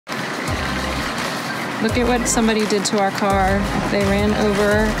Look at what somebody did to our car. They ran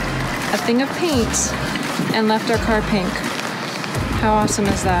over a thing of paint and left our car pink. How awesome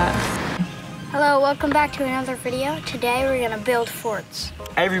is that? Hello, welcome back to another video. Today we're gonna build forts.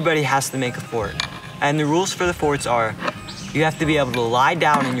 Everybody has to make a fort. And the rules for the forts are, you have to be able to lie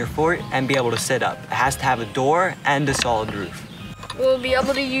down in your fort and be able to sit up. It has to have a door and a solid roof. We'll be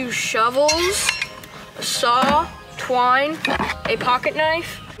able to use shovels, a saw, twine, a pocket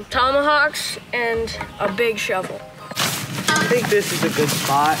knife, tomahawks, and a big shovel. I think this is a good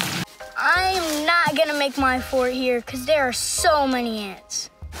spot. I'm not gonna make my fort here because there are so many ants.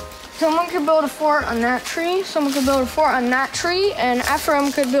 Someone could build a fort on that tree, someone could build a fort on that tree, and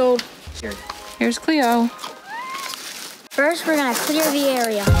Ephraim could build here. Here's Cleo. First, we're gonna clear the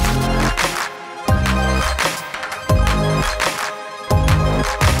area.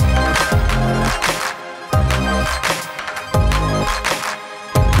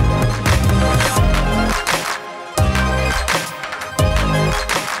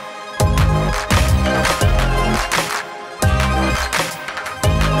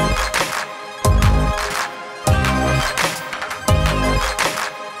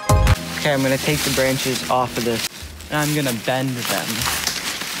 Okay, I'm gonna take the branches off of this and I'm gonna bend them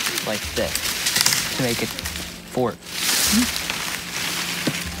like this to make it fort.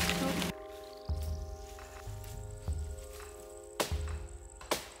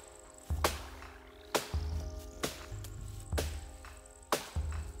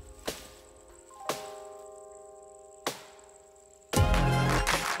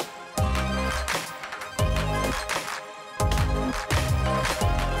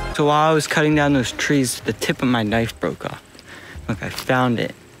 So while I was cutting down those trees, the tip of my knife broke off. Look, I found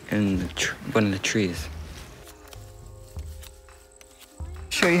it in one of the trees.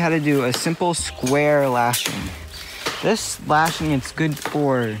 Show you how to do a simple square lashing. This lashing, it's good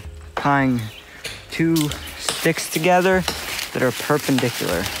for tying two sticks together that are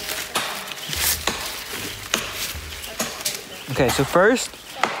perpendicular. Okay, so first,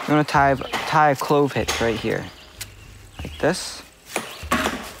 you want to tie a clove hitch right here, like this.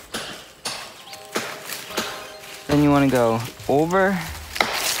 Then you want to go over,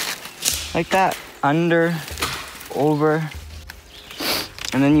 like that, under, over,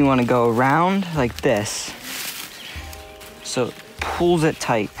 and then you want to go around like this, so it pulls it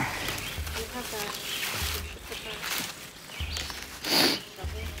tight.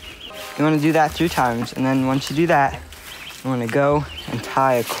 You want to do that 3 times, and then once you do that, you want to go and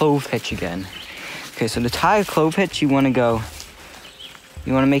tie a clove hitch again. Okay, so to tie a clove hitch, you want to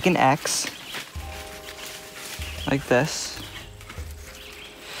make an X, like this,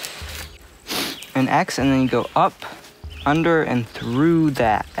 an X, and then you go up, under, and through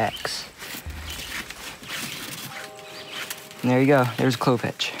that X. And there you go, there's a clove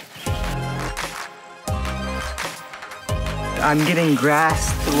hitch. I'm getting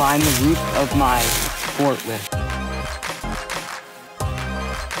grass to line the roof of my fort with.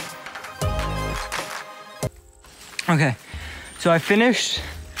 Okay, so I finished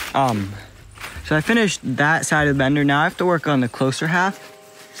that side of the bender. Now I have to work on the closer half.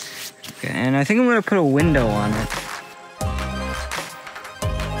 Okay, and I think I'm gonna put a window on it.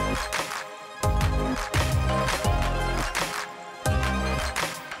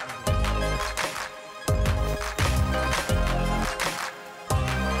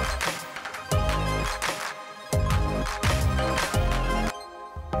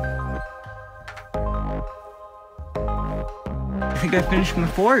 I think I finished my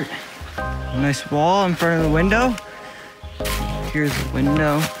fort. Nice wall in front of the window. Here's the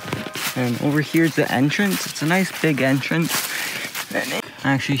window. And over here's the entrance. It's a nice big entrance.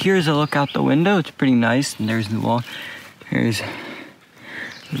 Actually, here's a look out the window. It's pretty nice. And there's the wall. Here's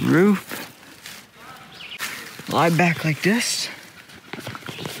the roof. Lie back like this.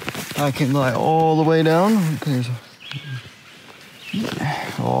 I can lie all the way down. There's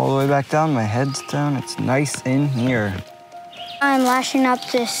all the way back down. My head's down. It's nice in here. I'm lashing up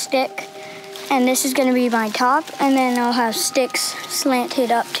this stick, and this is gonna be my top, and then I'll have sticks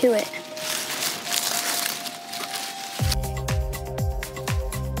slanted up to it.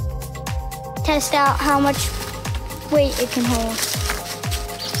 Test out how much weight it can hold.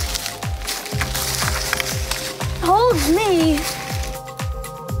 Holds me.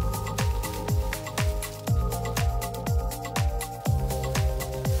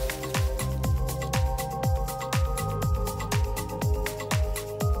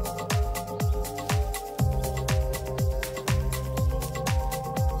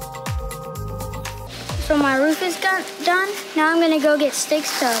 So my roof is done. Now I'm gonna go get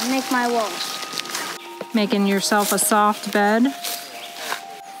sticks to make my walls. Making yourself a soft bed.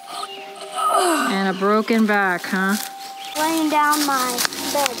 And a broken back, huh? Laying down my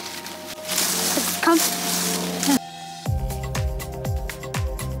bed. It's comfy.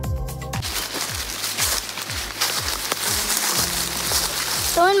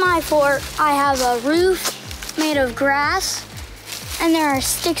 So in my fort, I have a roof made of grass, and there are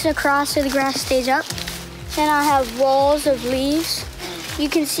sticks across so the grass stays up. Then I have walls of leaves. You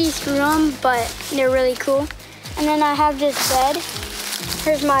can see through them, but they're really cool. And then I have this bed.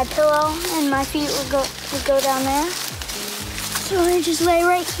 Here's my pillow, and my feet would go down there. So I just lay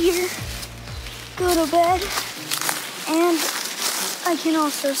right here, go to bed, and I can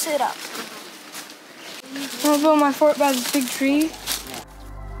also sit up. I'm gonna build my fort by this big tree.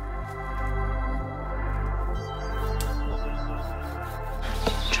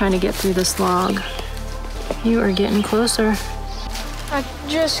 Trying to get through this log. You are getting closer. I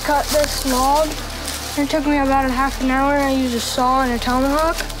just cut this log. It took me about a half an hour. I used a saw and a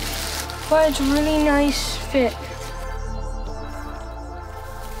tomahawk, but it's a really nice fit.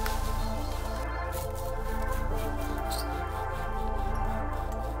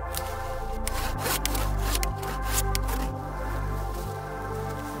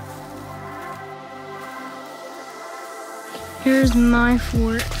 Here's my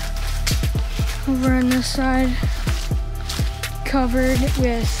fort over on this side, covered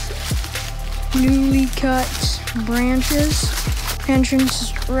with newly cut branches. Entrance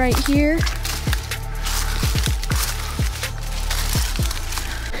is right here.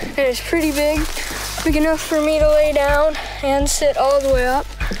 And it's pretty big enough for me to lay down and sit all the way up.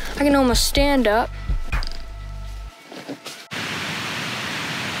 I can almost stand up.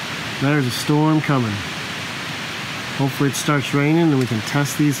 There's a storm coming. Hopefully it starts raining and we can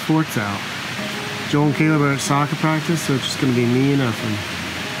test these forts out. Joel and Caleb are at soccer practice, so it's just gonna be me and Efren.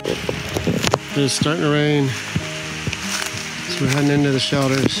 It's starting to rain, so we're heading into the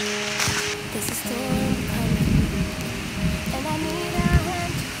shelters.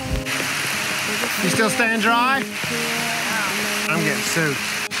 You still staying dry? I'm getting soaked.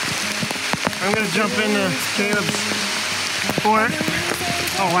 I'm gonna jump into Caleb's fort.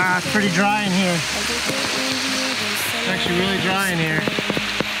 Oh wow, it's pretty dry in here. It's actually really dry in here.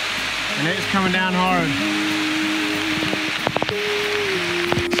 And it's coming down hard.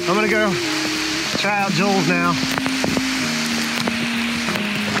 I'm gonna go try out Joel's now.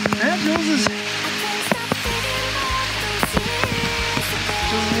 Yeah, Joel's is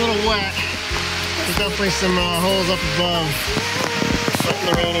just a little wet. There's definitely some holes up above. Letting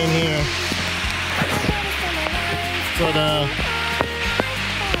the rain in here. But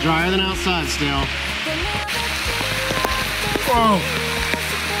drier than outside still. Whoa!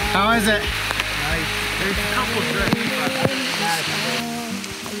 How is it? Nice. There's a couple of drips, but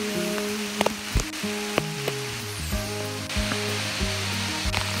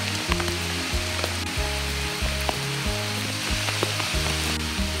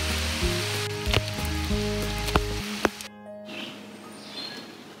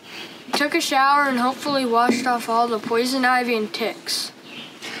Took a shower and hopefully washed off all the poison ivy and ticks.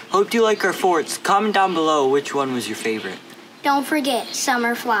 Hope you like our forts. Comment down below which one was your favorite. Don't forget,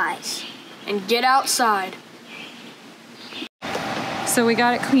 summer flies. And get outside. So we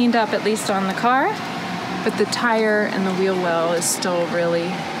got it cleaned up, at least on the car, but the tire and the wheel well is still really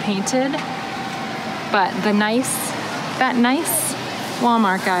painted. But that nice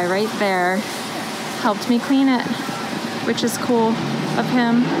Walmart guy right there helped me clean it, which is cool of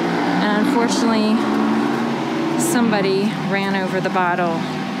him. And unfortunately, somebody ran over the bottle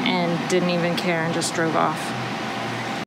and didn't even care and just drove off.